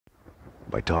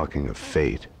By talking of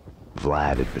fate,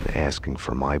 Vlad had been asking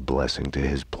for my blessing to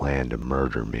his plan to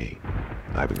murder me.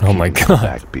 I've been keeping the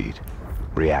backbeat,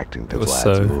 reacting to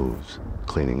Vlad's moves,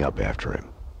 cleaning up after him.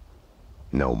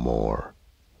 No more.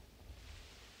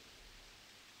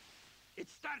 It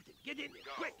started. Get in,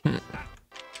 quick.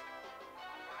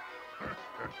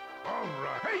 All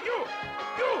right. Hey, you!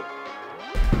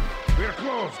 We're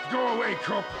closed. Go away,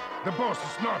 cop. The boss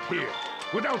is not here.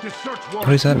 Without his search warrant.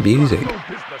 What is that music?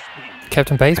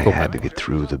 Captain Baseball. I had to get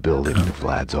through the building to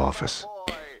Vlad's office,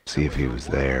 see if he was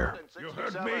there. You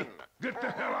heard me? Get the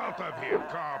hell out of here,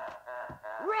 cop.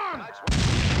 Run!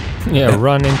 Yeah,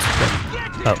 run into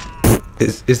them. Oh.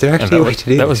 Is there actually a way to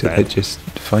do that? Was bad. Just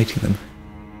fighting them?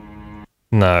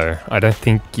 No, I don't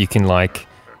think you can like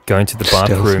go into the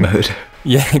bathroom. Stealth mode.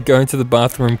 Yeah, go into the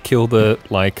bathroom, kill the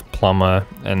like plumber,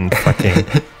 and fucking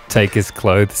take his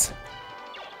clothes.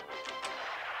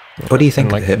 What do you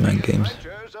think of the Hitman games?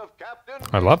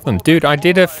 I love them, dude. I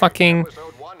did a fucking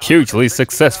hugely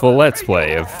successful Let's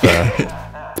Play of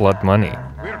Blood Money.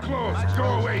 We're closed. Go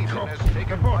away, cop. It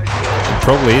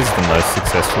probably is the most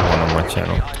successful one on my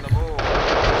channel.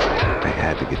 I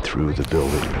had to get through the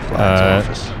building to Vlad's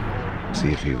office,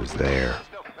 see if he was there.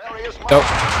 Oh.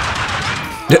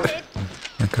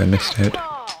 Okay, I missed out.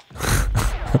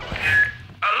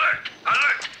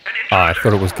 I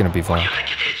thought it was going to be Vlad.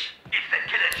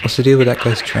 What's the deal with that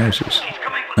guy's trousers?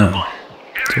 Oh,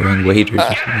 he's wearing waders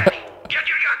or something.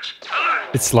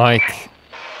 It's like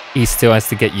he still has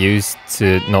to get used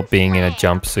to not being in a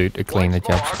jumpsuit, a cleaner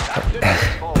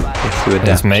jumpsuit.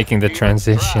 He's making the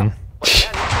transition.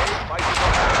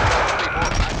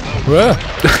 Whoa.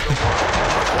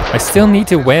 I still need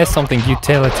to wear something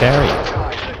utilitarian.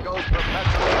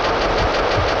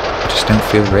 Just don't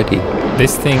feel ready.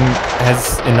 This thing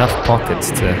has enough pockets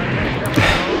to...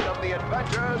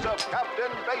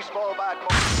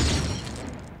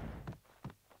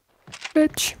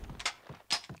 Bitch.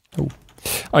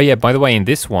 Oh yeah, by the way, in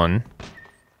this one,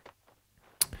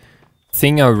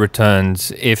 Thingo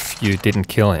returns if you didn't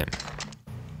kill him.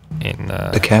 In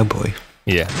the cowboy.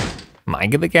 Yeah.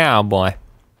 Mike the cowboy.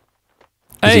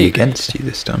 Is he against you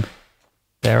this time?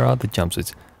 There are the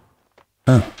jumpsuits.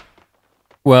 Oh.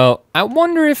 Well, I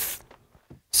wonder if...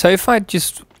 So if I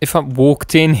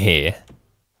walked in here,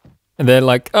 and they're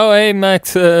like, oh hey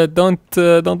Max, don't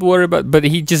worry about... But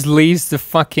he just leaves the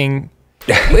fucking...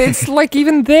 It's like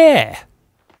even there.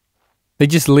 They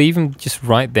just leave him just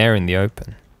right there in the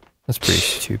open. That's pretty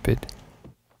stupid.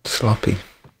 Sloppy.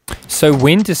 So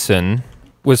Winterson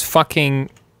was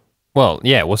fucking... Well,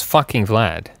 yeah, was fucking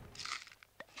Vlad.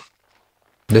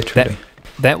 Literally.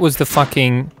 That was the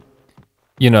fucking...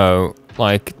 You know,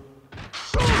 like...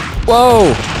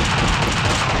 Whoa!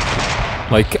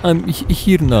 Like, I'm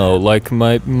here now, like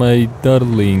my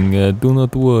darling, do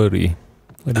not worry.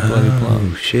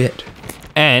 Oh, shit.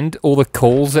 And all the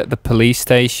calls at the police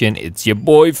station, it's your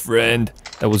boyfriend.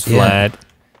 That was Vlad.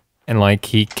 And like,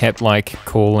 he kept like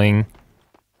calling.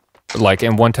 Like,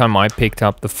 and one time I picked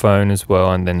up the phone as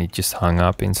well, and then he just hung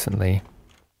up instantly.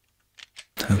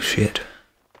 Oh, shit.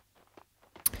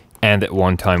 And at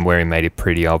one time where he made it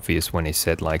pretty obvious when he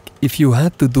said like, if you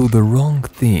had to do the wrong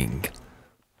thing,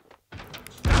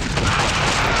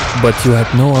 but you had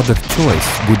no other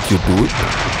choice, would you do it?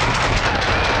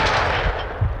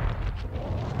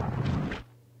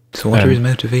 So what are his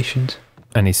motivations?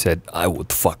 And he said, I would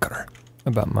fuck her.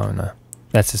 About Mona.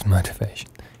 That's his motivation.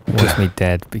 He wants me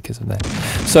dead because of that.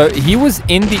 So he was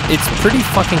in the... It's pretty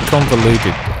fucking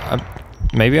convoluted.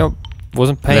 Maybe I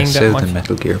wasn't paying Less that so much. than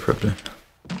Metal Gear, probably.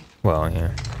 Well,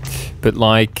 yeah. But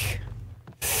like...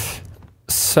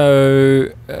 So...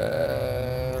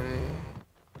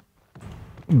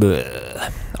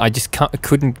 I just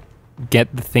couldn't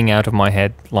get the thing out of my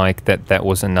head like that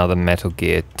was another Metal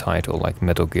Gear title, like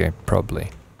Metal Gear probably.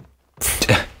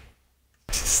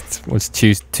 Just was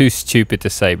too stupid to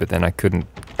say, but then I couldn't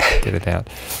get it out.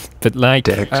 But like...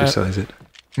 To exercise it.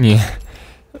 Yeah.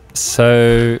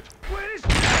 So...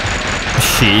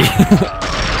 She...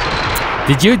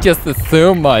 Did you just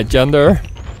assume my gender?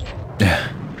 Yeah.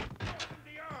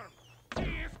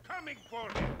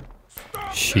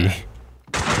 She...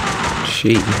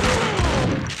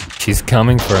 She's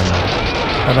coming for him.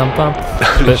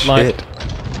 But like,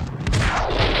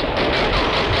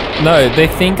 no, they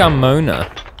think I'm Mona.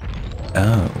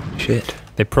 Oh, shit.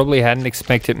 They probably hadn't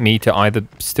expected me to either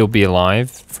still be alive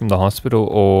from the hospital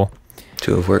or...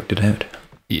 To have worked it out.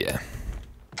 Yeah.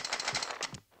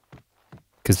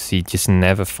 Because he just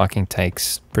never fucking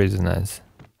takes prisoners.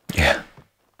 Yeah.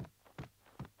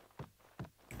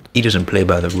 He doesn't play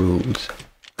by the rules.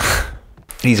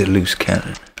 He's a loose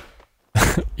cannon.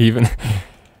 Even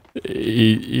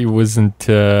he wasn't.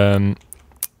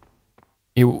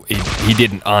 He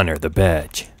didn't honor the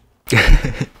badge.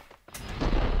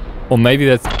 Or maybe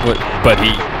that's what.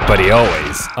 But he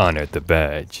always honored the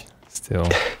badge. Still.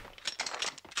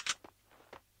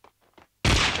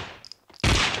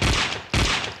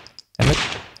 Damn it.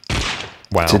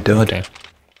 Wow. It's a dud. Okay.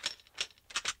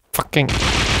 Fucking.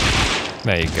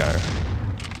 There you go.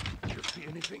 You see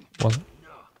anything? Was it? No,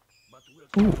 but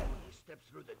we'll Ooh. when he steps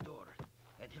through the door,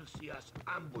 and he'll see us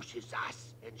ambush his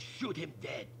ass and shoot him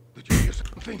dead. Did you hear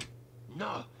something?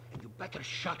 No, and you better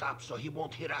shut up so he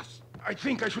won't hear us. I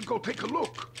think I should go take a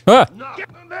look. Ah! No. Get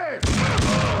in there!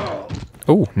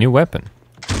 Ooh, new weapon.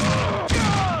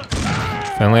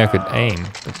 If only I could aim.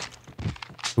 But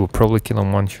it will probably kill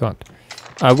in one shot.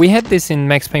 We had this in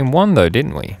Max Payne 1 though,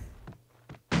 didn't we?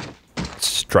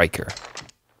 Striker.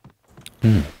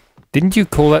 Didn't you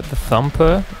call that the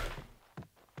thumper?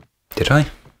 Did I?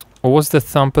 Or was the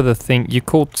thumper the thing? You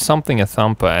called something a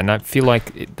thumper, and I feel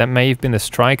like that may have been the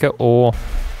striker or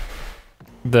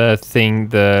the thing,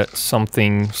 the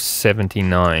something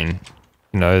 79.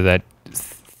 You know, that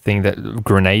thing, that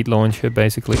grenade launcher,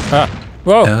 basically. Ah!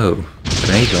 Whoa! Oh,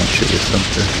 grenade launcher is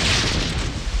thumper.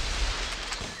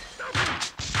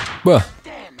 Whoa.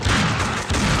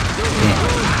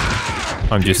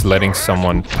 I'm just letting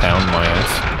someone pound my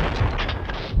ass.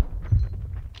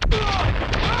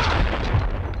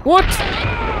 What?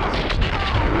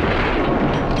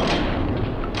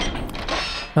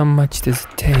 How much does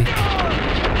it take?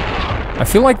 I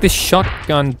feel like this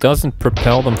shotgun doesn't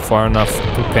propel them far enough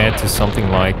compared to something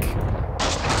like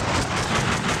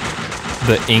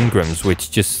the Ingrams,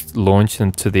 which just launch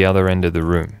them to the other end of the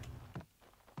room.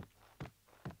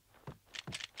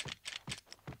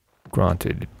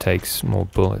 Granted, it takes more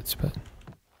bullets, but...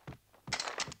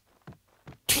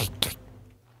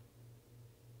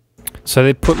 So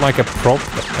they put like a prop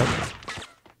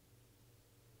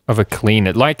of a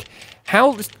cleaner. Like,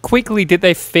 how quickly did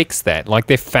they fix that? Like,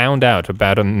 they found out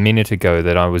about a minute ago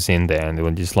that I was in there, and they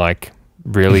were just like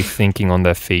really thinking on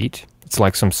their feet. It's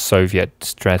like some Soviet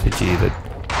strategy that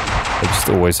they just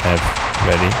always have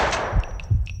ready.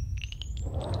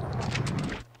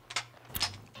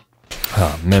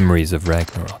 Ah, memories of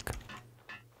Ragnarok.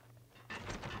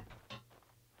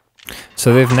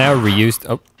 So they've now reused...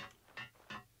 Oh.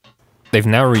 They've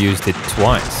now reused it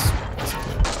twice.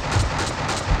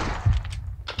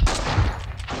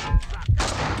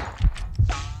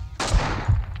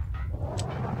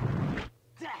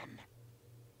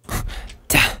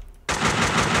 Damn.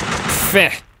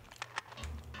 Fair.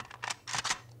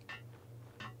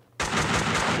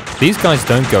 These guys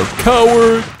don't go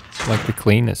coward like the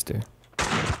cleaners do.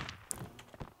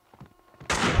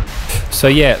 So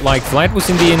yeah, like Vlad was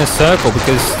in the inner circle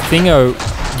because Thingo...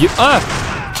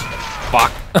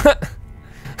 Fuck.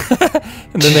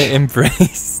 And then they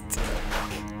embraced.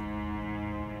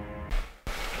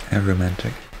 How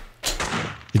romantic.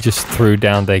 They just threw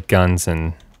down their guns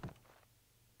and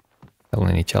fell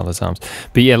in each other's arms.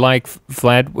 But yeah, like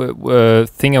Vlad,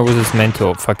 Thingo was his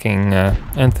mentor. Fucking,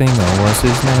 and Thingo was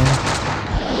his name.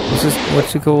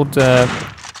 What's it called?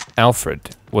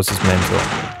 Alfred was his mentor.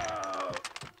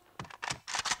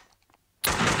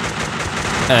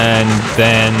 And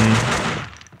then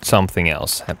something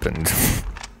else happened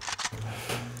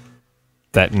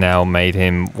that now made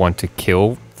him want to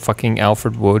kill fucking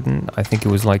Alfred Woden. I think it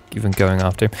was like even going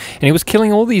after him. And he was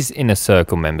killing all these inner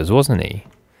circle members, wasn't he?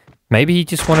 Maybe he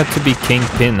just wanted to be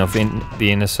kingpin of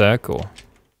the inner circle.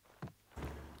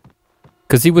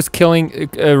 Because he was killing...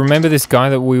 remember this guy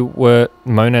that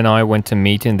Mona and I went to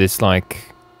meet in this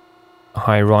like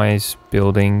high-rise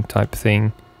building type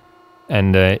thing?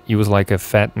 And he was like a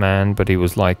fat man, but he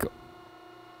was like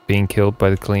being killed by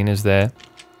the cleaners there.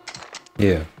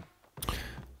 Yeah.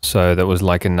 So that was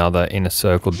like another inner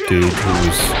circle dude who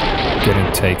was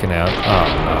getting taken out. Oh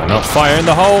no, not fire in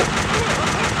the hole!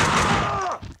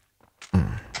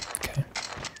 Okay.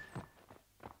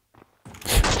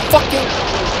 Fucking...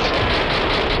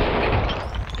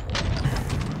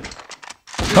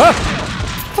 Ah!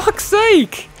 Fuck's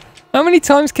sake! How many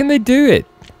times can they do it?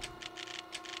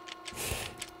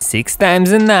 6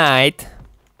 times a night.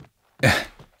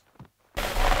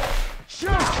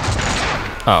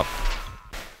 Oh.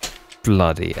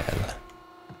 Bloody hell.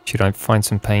 Should I find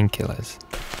some painkillers?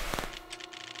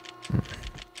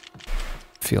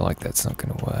 Feel like that's not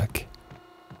gonna work.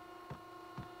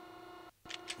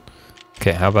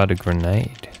 Okay, how about a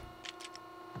grenade?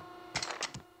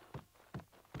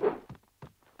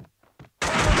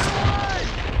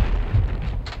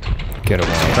 Get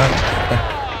away.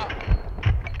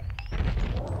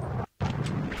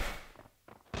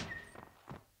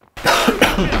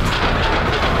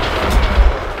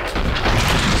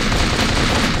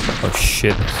 Oh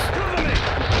shit.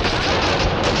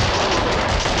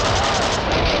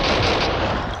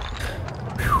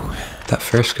 That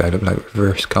first guy looked like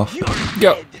Reverse Kaufman.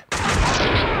 Go.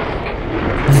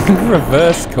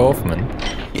 Reverse Kaufman.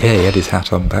 Yeah, he had his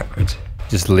hat on backwards.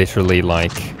 Just literally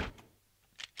like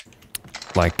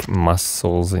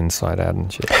muscles inside out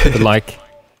and shit. But like,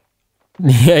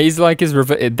 yeah, he's like his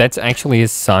that's actually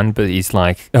his son, but he's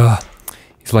like,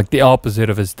 he's like the opposite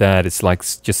of his dad. It's like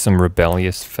just some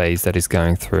rebellious phase that he's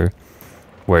going through,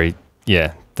 where he,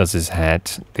 yeah, does his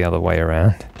hat the other way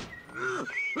around.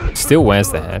 Still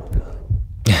wears the hat.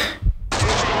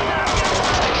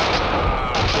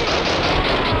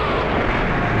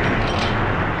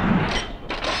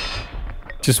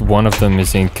 Just one of them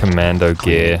is in commando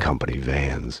gear. Company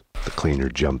vans, the cleaner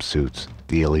jumpsuits,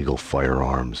 the illegal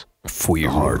firearms. The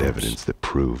hard evidence that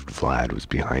proved Vlad was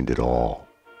behind it all.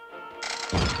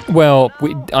 Well,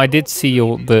 I did see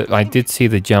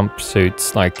the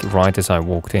jumpsuits like right as I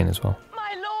walked in as well.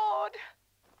 My lord!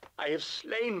 I have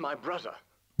slain my brother.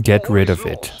 Get rid of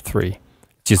it. 3.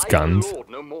 Just guns. Lord,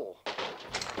 no more.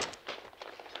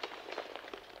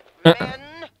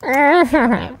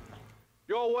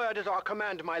 Your word is our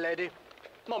command, my lady.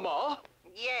 Mama?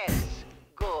 Yes,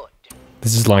 good.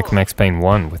 This is like Max Payne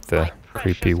 1 with the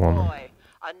creepy woman. Boy,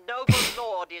 a noble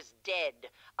lord is dead.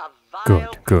 A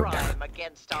vile crime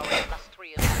against our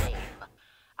illustrious name.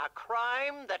 A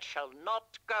crime that shall not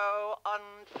go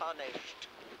unpunished.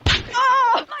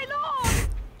 Oh, my lord!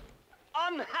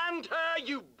 Unhand her,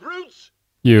 you brutes!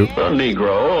 You.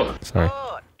 Negro. Sorry.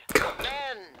 Good.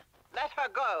 Men, let her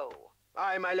go.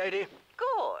 Aye, my lady.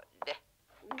 Good.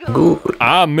 Good.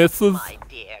 Ah, Mrs. My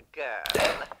dear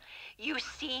girl, you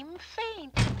seem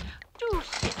faint. Do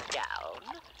sit down.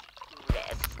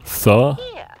 Rest. Sir?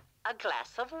 Here, a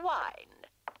glass of wine.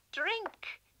 Drink.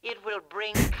 It will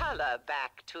bring color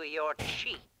back to your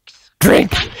cheeks.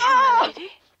 Drink!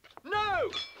 No!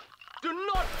 Do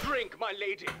not drink, my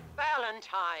lady.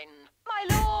 Valentine,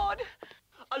 my lord.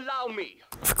 Allow me.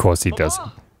 Of course he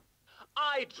doesn't.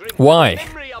 I drink Why? the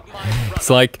memory of my brother. It's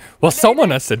like, well,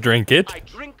 someone has to drink it. I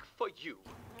drink for you.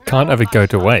 Can't have it go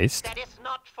to waste. That is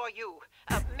not for you.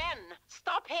 Men,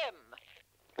 stop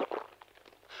him.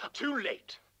 Too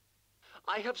late.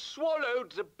 I have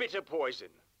swallowed the bitter poison.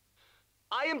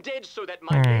 I am dead so that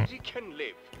my lady can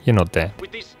live. You're not dead.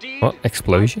 With this deed, What?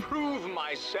 Explosion? I prove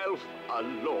myself a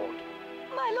lord.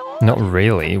 My lord. Not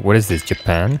really. What is this,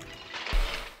 Japan?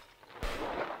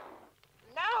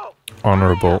 No.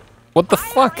 Honorable. What the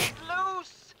fuck?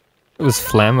 Loose. It was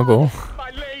flammable. My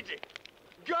lady.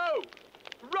 Go.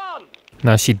 Run.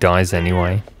 Now she dies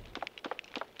anyway.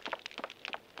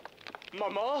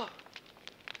 Mama.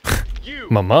 You.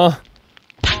 Mama?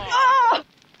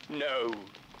 No.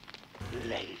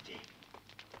 Lady.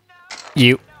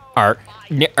 You are...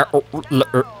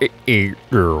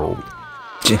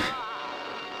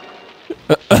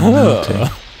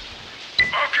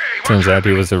 Turns out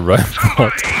he was a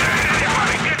robot.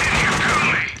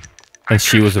 And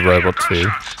she was a robot too,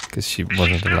 because she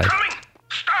wasn't alive.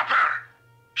 Stop her!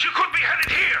 She could be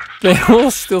headed here! They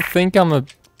all still think I'm a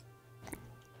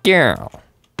girl.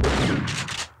 Do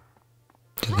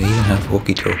they even have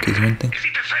walkie-talkies or anything? Is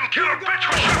it the same killer bitch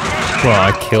who Well,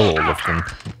 I kill all of them.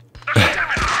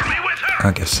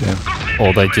 I guess so.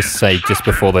 Or they just say just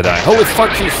before they die, holy fuck,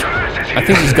 I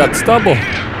think he's got stubble.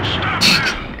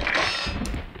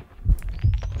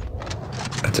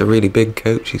 That's a really big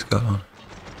coat she's got on.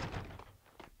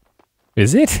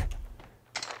 Is it?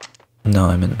 No,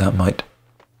 I meant that might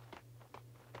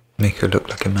make her look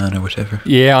like a man or whatever.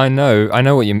 Yeah, I know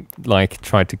what you like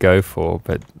tried to go for,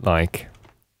 but like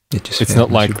it's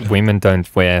not like women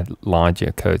don't wear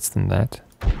larger coats than that.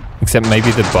 Except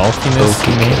maybe the bulkiness.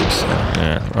 Coats.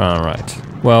 Yeah,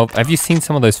 alright. Well, have you seen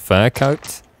some of those fur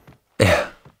coats? Yeah.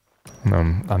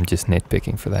 I'm just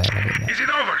nitpicking for that. Is it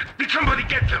over? Did somebody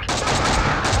get them?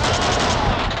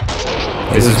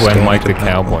 This is where Mike the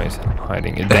Cowboy is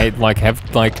hiding. They like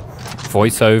have like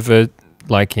voiceover,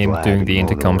 like him Vlad doing the and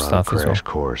Mona intercom were on stuff a as well. crash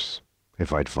course.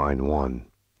 If I'd find one,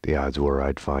 the odds were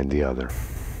I'd find the other.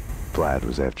 Vlad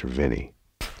was after Vinnie.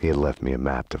 He had left me a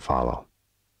map to follow.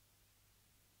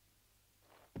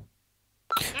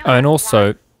 Oh, and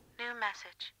also, New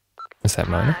message. is that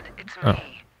Mona? Vlad, it's Oh,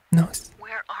 me. no,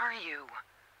 Where are you?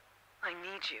 I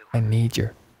need you. I need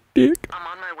your dick. I'm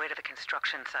on my way to the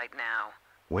construction site now.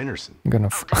 Winterson. I'm gonna.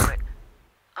 I'll do it.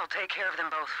 I'll take care of them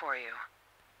both for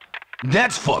you.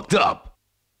 That's fucked up.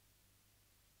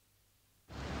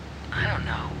 I don't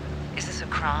know. Is this a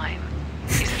crime?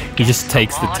 Is it He just against the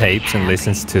takes the law to be tapes and happy?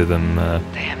 listens to them.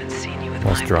 They haven't seen you with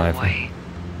whilst my driving. boy.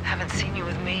 Haven't seen you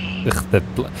with me.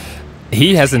 Ugh,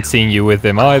 he hasn't seen you with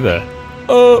him either.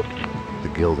 Oh! The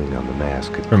gilding on the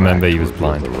mask had Remember, he cracked was to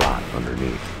reveal blind. the rot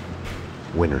underneath.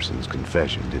 Winterson's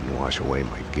confession didn't wash away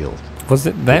my guilt. Was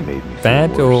it that made me feel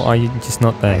bad, or worse. are you just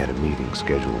not I there? had a meeting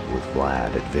scheduled with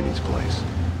Vlad at Vinnie's place.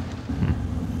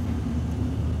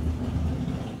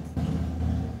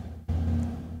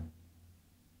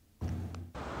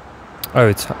 Oh,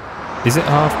 is it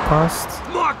past?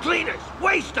 More cleaners!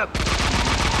 Waste them!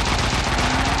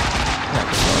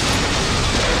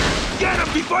 Get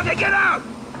them before they get out!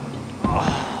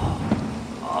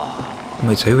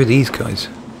 Wait, so who are these guys?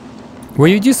 Were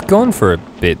you just gone for a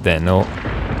bit then, or?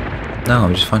 No,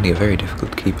 I'm just finding it very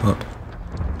difficult to keep up.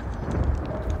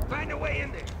 Find a way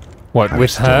in there. What, I with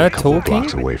was still her a couple talking?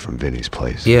 blocks away from Vinnie's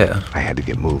place. Yeah. I had to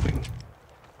get moving.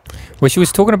 Well, she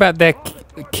was talking about that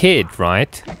kid,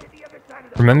 right?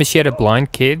 Remember she had a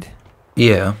blind kid?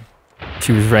 Yeah.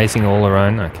 She was raising all her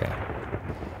own? Okay.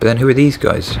 But then who are these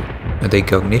guys? Are they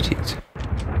Cognities?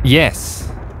 Yes.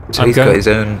 So he's got his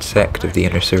own sect of the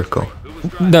inner circle.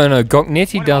 No,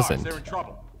 Gognitti doesn't.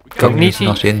 Cognity's Gognitti...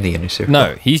 not in the inner circle.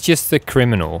 No, he's just a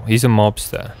criminal. He's a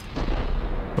mobster.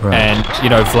 Right. And, you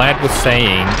know, Vlad was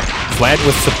saying... Vlad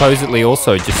was supposedly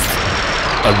also just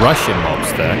a Russian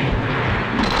mobster.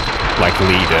 Like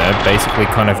leader. Basically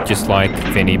kind of just like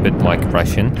Vinnie, but like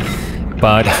Russian.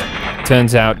 But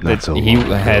turns out that he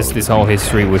has this whole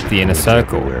history with the inner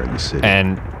circle.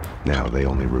 And... Now they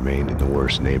only remain in the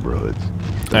worst neighborhoods.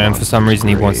 And for some reason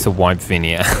he wants to wipe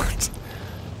Vinnie out.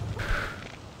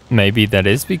 Maybe that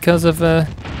is because of a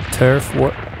turf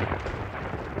war.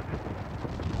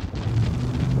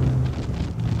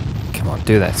 Come on,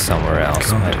 do that somewhere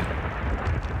else, God. mate.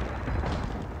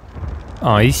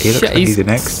 Oh, He looks like he's in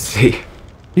ecstasy.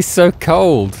 He's so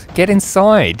cold. Get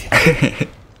inside.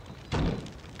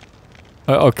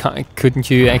 Couldn't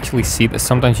you actually see that?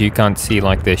 Sometimes you can't see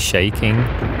like the shaking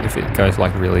if it goes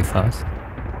like really fast.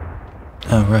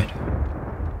 Oh, right.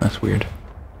 That's weird.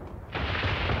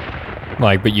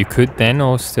 Like, but you could then,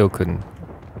 or still couldn't?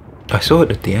 I saw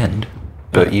it at the end,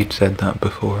 but you'd said that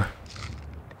before.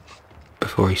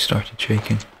 Before he started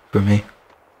shaking, for me.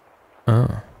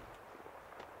 Oh.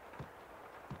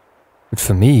 But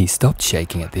for me, he stopped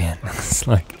shaking at the end. It's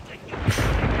like...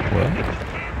 What?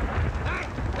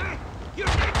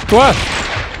 What?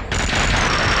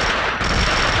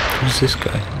 Who's this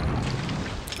guy?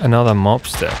 Another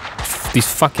mobster.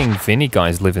 These fucking Vinnie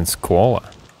guys live in squalor.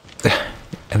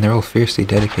 And they're all fiercely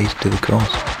dedicated to the cause.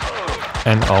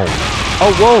 And old.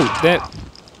 Oh, whoa!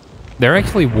 They're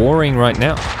actually warring right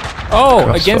now. Oh,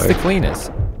 Crossfire. against the cleaners.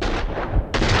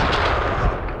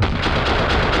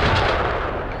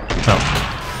 Oh.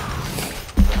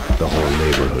 The whole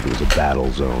neighborhood was a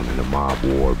battle zone and a mob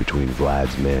war between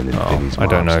Vlad's men and Vinnie's I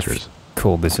don't know if mobsters.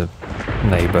 call this a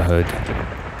neighborhood.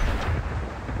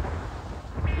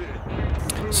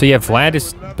 So yeah, Vlad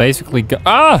is basically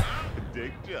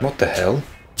What the hell?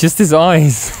 just his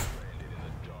eyes.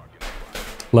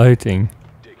 Floating.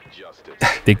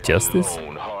 Dick Justice?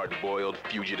 One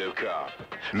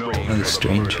of the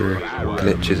stranger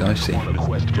glitches I've seen.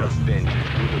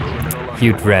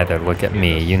 You'd rather look at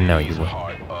me, you know you would.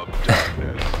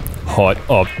 Hot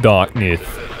up darkness.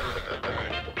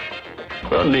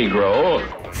 A Negro.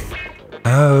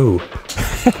 Oh!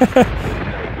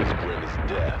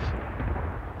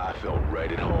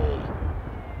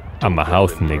 I'm a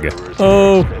house nigga.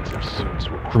 Oh!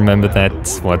 Remember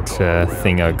that's what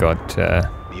Thingo got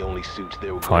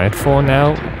fired for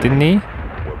now, didn't he?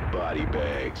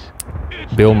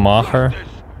 Bill Maher.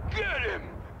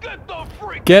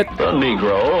 Get A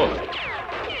Negro.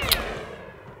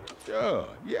 Oh,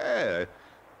 yeah.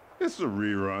 It's a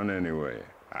rerun anyway.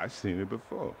 I've seen it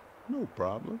before. No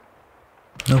problem.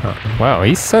 No problem. Wow,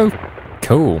 he's so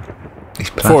cool. He's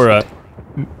For a...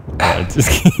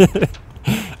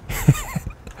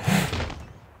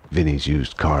 Vinnie's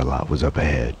used car lot was up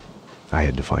ahead. I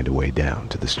had to find a way down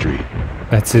to the street.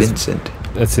 That's his... Vincent.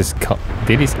 That's his...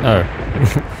 Did he... Oh.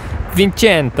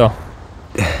 Vincento.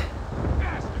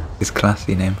 His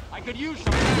classy name.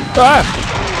 Ah!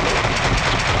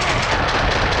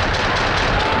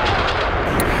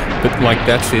 But like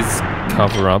that's his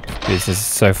cover-up. This is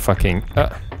so fucking...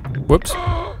 whoops.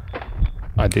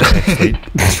 I didn't actually...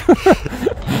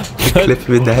 Clip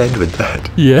him in the head with that.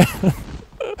 Yeah.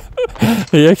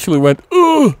 He actually went,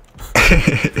 ooh!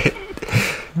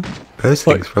 Those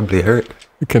things probably hurt.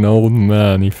 Like an old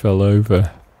man, he fell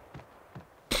over.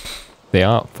 They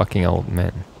are fucking old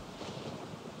men.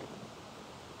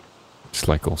 Just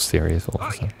like all serious all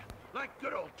of a sudden.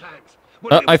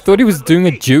 I thought he was doing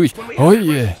a Jewish. Oh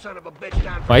yeah.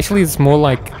 Actually, it's more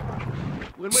like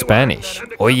Spanish.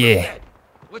 Oh yeah.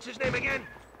 What's his name again?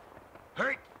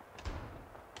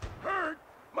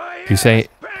 You say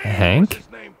Hank?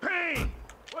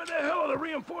 Where the hell are the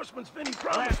reinforcements Vinnie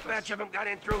promised? Last batch of them got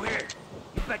in through here.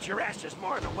 You bet your ass there's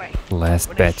more on the way.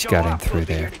 Last batch got in through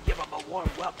there.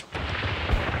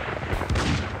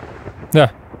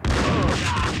 Yeah.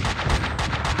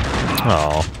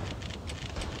 Oh.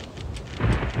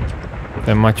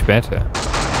 They're much better.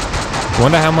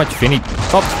 Wonder how much Vinnie...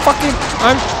 Oh,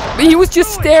 fucking... He was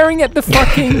just staring at the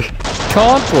fucking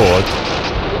cardboard.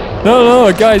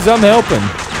 No, guys, I'm helping.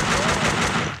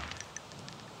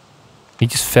 He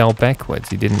just fell backwards.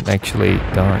 He didn't actually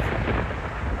die.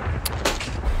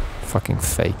 Fucking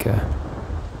faker.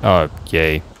 Oh,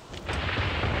 yay.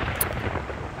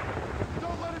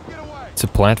 It's a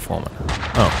platformer.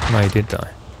 Oh, no, he did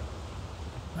die.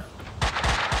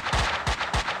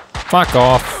 Fuck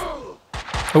off.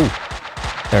 Oh,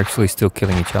 they're actually still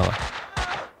killing each other.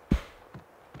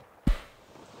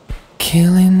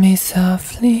 Killing me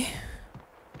softly.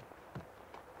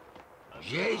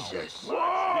 Jesus.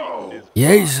 Whoa.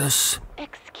 Jesus.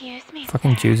 Excuse me.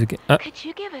 Fucking Jews again. Could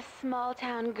you give a small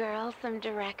town girl some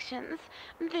directions?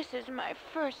 This is my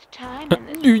first time in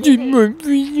this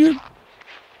city.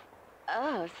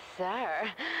 Oh, sir.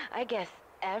 I guess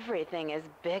everything is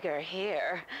bigger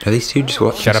here. Are these two just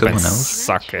watching Shut up someone and else?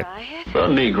 suck it. The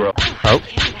Negro. Oh.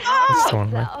 That's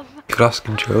someone, right? You lost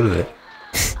control of it.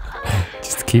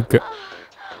 Just keep going.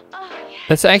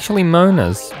 That's actually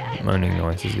Mona's moaning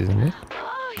noises, isn't it?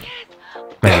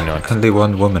 Maybe not. Only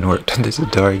one woman worked on this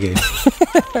entire game.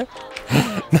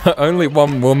 No, only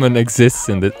one woman exists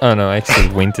in this. Oh no, actually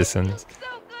Winterson's.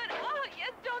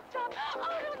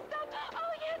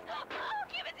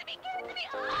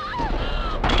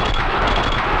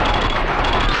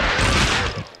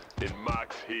 In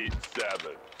Max Heat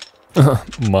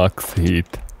 7. Max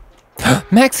Heat.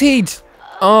 Max Heat!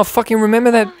 Oh, fucking remember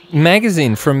that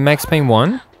magazine from Max Payne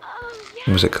 1?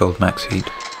 Was it called Max Heat?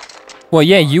 Well,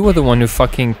 yeah, you were the one who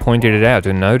fucking pointed it out,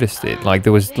 who noticed it. Like,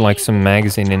 there was, like, some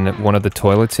magazine in one of the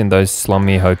toilets in those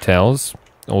slummy hotels.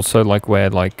 Also, like,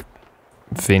 where, like,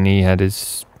 Vinnie had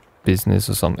his business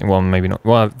or something. Well, maybe not.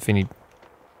 Well, Vinnie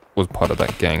was part of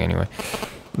that gang anyway.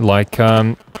 Like,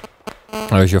 oh,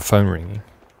 is your phone ringing?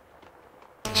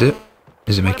 Is it?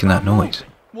 Is it making that noise?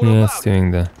 Yeah, it's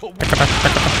doing the...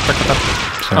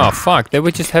 Oh, fuck, they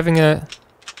were just having a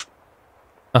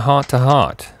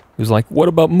heart-to-heart. It was like, what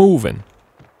about moving?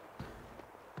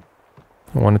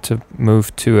 I wanted to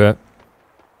move to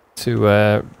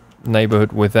a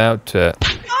neighborhood without The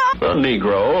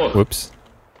Negro. Whoops.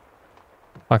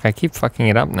 Fuck, I keep fucking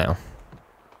it up now.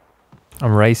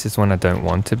 I'm racist when I don't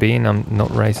want to be, and I'm not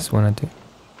racist when I do.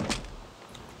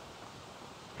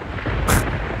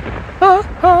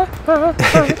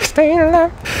 Stay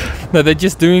alive. No, they're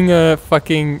just doing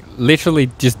literally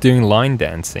just doing line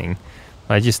dancing.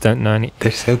 I just don't know any.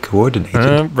 They're so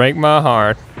coordinated. Break my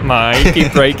heart, my achy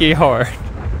breaky heart.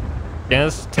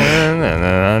 Just turn and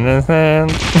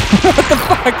understand. What the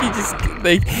fuck?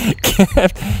 They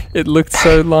kept. It looked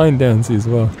so line dancey as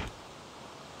well.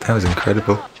 That was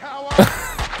incredible.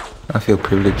 I feel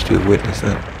privileged to have witnessed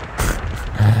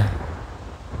that.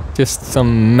 Just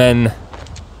some men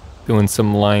doing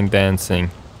some line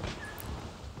dancing.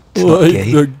 It's like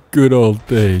gay. the good old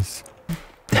days.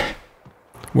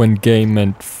 When gay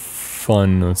meant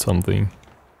fun or something.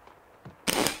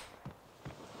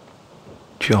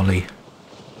 Jolly.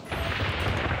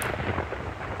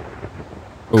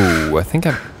 Oh, I think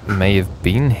I may have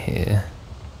been here.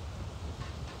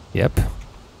 Yep.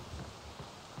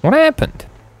 What happened?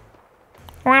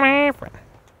 What happened?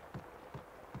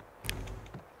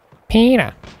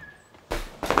 Peter.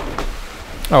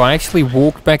 Oh, I actually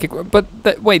walked back,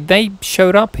 but wait, they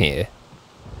showed up here.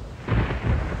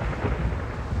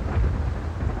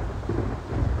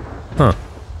 Huh.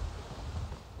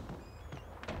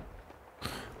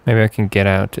 Maybe I can get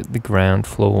out at the ground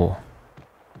floor.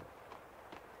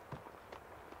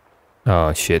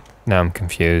 Oh shit, now I'm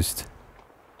confused.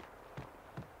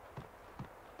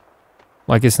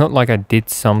 Like, it's not like I did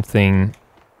something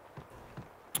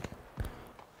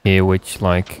here which,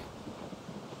 like...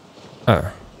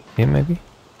 Oh, here maybe?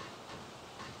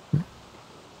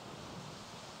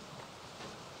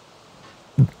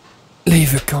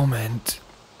 Leave a comment.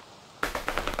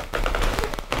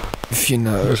 If you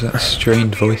know. What was that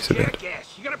strained voice a bit?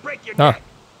 You gotta break your Ah. neck.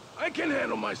 I can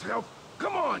handle myself.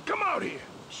 Come on, come out here.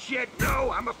 Shit,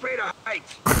 no, I'm afraid of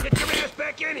heights. Get your ass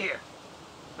back in here.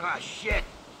 Ah, shit.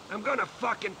 I'm gonna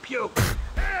fucking puke.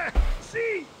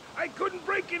 See? I couldn't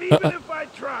break it even if I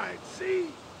tried. See?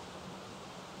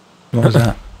 What was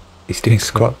that? He's doing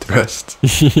squat thrusts.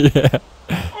 Yeah.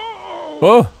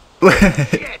 Oh! Oh!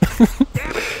 Shit!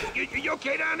 Damn it! You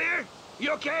okay down there?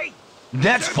 You okay?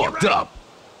 That's fucked up.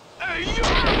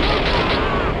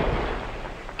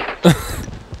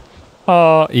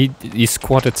 Oh, he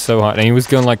squatted so hard, and he was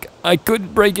going like, I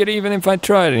couldn't break it even if I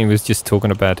tried, and he was just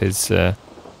talking about his, well,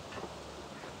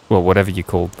 whatever you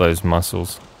call those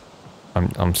muscles.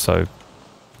 I'm so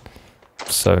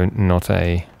not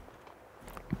a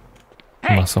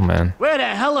muscle man. Where the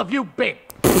hell have you been?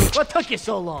 What took you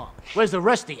so long? Where's the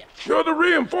rest of you? You're the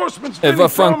reinforcements.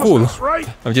 Cool. Right?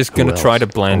 I'm just gonna try to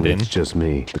blend in. It's just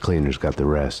me. The cleaners got the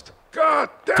rest. God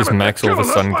damn Just it, Max all of a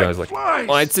sudden goes like,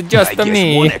 oh, it's just I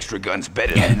me. guess one extra gun's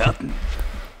better than nothing.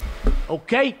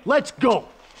 Okay, let's go.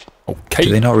 Okay.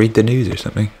 Do they not read the news or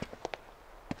something?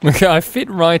 Okay, I fit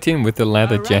right in with the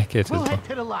leather jacket. We'll head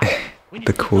to the lodge. We need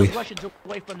to keep those Russians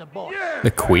away from the boss.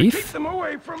 The queef? Keep them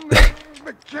away from the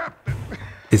captain.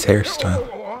 His hairstyle.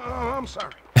 Oh, I'm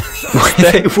sorry. Why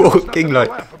are they walking like...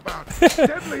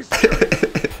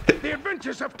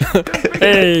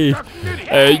 Hey,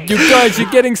 you guys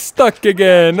are getting stuck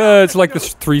again. It's like the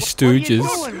Three Stooges.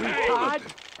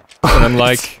 And I'm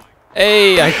like,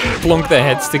 hey, I plunk their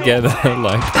heads together.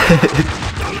 Like,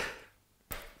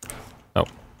 oh,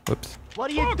 whoops.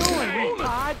 What are you doing,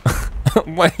 retard?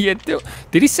 What are you doing?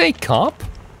 Did he say cop?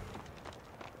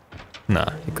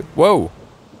 Nah, he could. Whoa,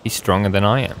 he's stronger than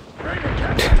I am.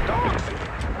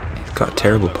 He's got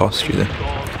terrible posture then.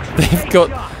 They've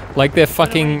got, like, their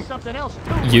fucking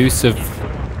use of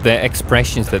their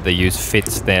expressions that they use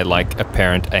fits their, like,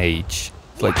 apparent age.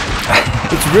 It's like,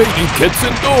 it's raining cats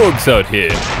and dogs out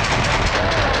here.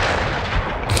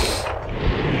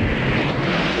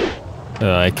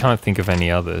 I can't think of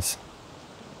any others.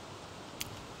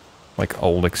 Like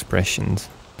old expressions.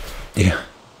 Yeah.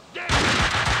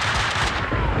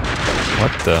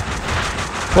 What the?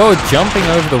 Whoa, jumping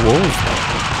over the walls.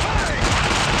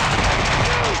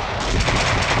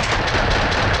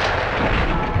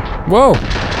 Whoa!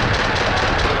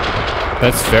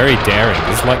 That's very daring.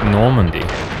 It's like Normandy.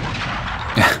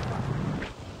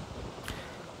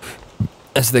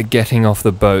 As they're getting off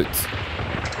the boat.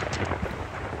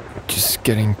 Just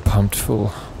getting pumped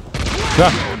full.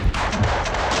 Ah.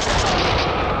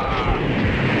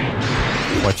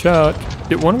 Watch out.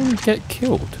 Did one of them get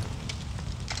killed?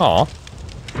 Aw.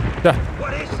 Yeah.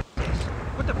 What is this?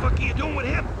 What the fuck are you doing with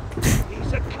him?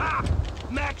 He's a cop.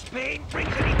 Max Payne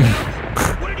brings anything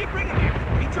else. What did you bring him here?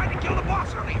 He tried to kill the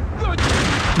boss earlier.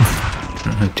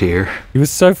 Oh dear. He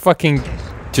was so fucking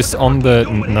just on the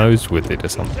nose with it or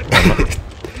something.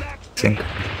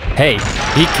 Hey,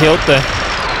 he killed the...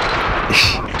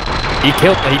 He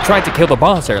tried to kill the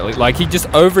boss earlier. Like, he just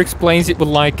over-explains it with,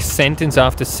 like, sentence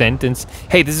after sentence.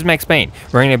 Hey, this is Max Payne.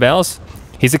 Ring any bells?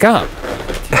 He's a cop.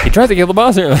 He tried to kill the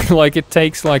boss earlier. Like, it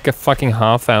takes, like, a fucking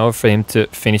half hour for him to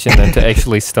finish and then to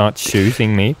actually start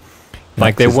shooting me.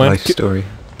 Like, they weren't... story.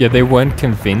 Yeah, they weren't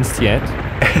convinced yet.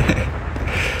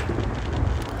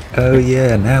 Oh,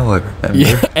 yeah, now I remember.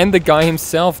 Yeah, and the guy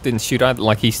himself didn't shoot either.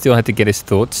 Like, he still had to get his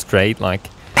thoughts straight, like...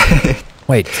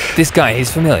 Wait, this guy,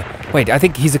 he's familiar. Wait, I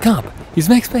think he's a cop. He's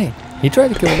Max Payne. He tried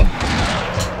to kill him.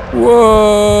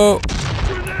 Whoa!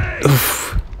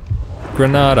 Oof.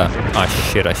 Granada. Ah,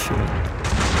 shit, I shoot.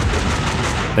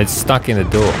 They're stuck in the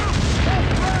door.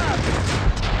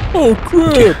 Oh,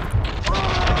 crap!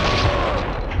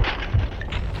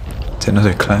 It's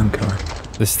another clown car.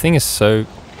 This thing is so...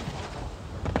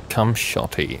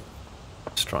 cum-shotty.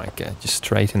 Striker, just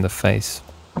straight in the face.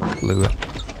 Blew it.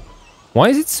 Why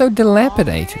is it so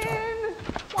dilapidated?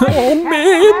 Oh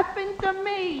man! What happened to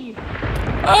me?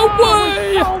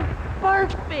 Away! Oh, so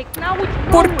perfect. Now it's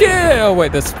 ¿Por qué? Oh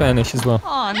wait, that's Spanish as well.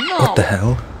 Oh no! What the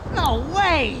hell? No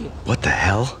way! What the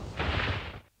hell?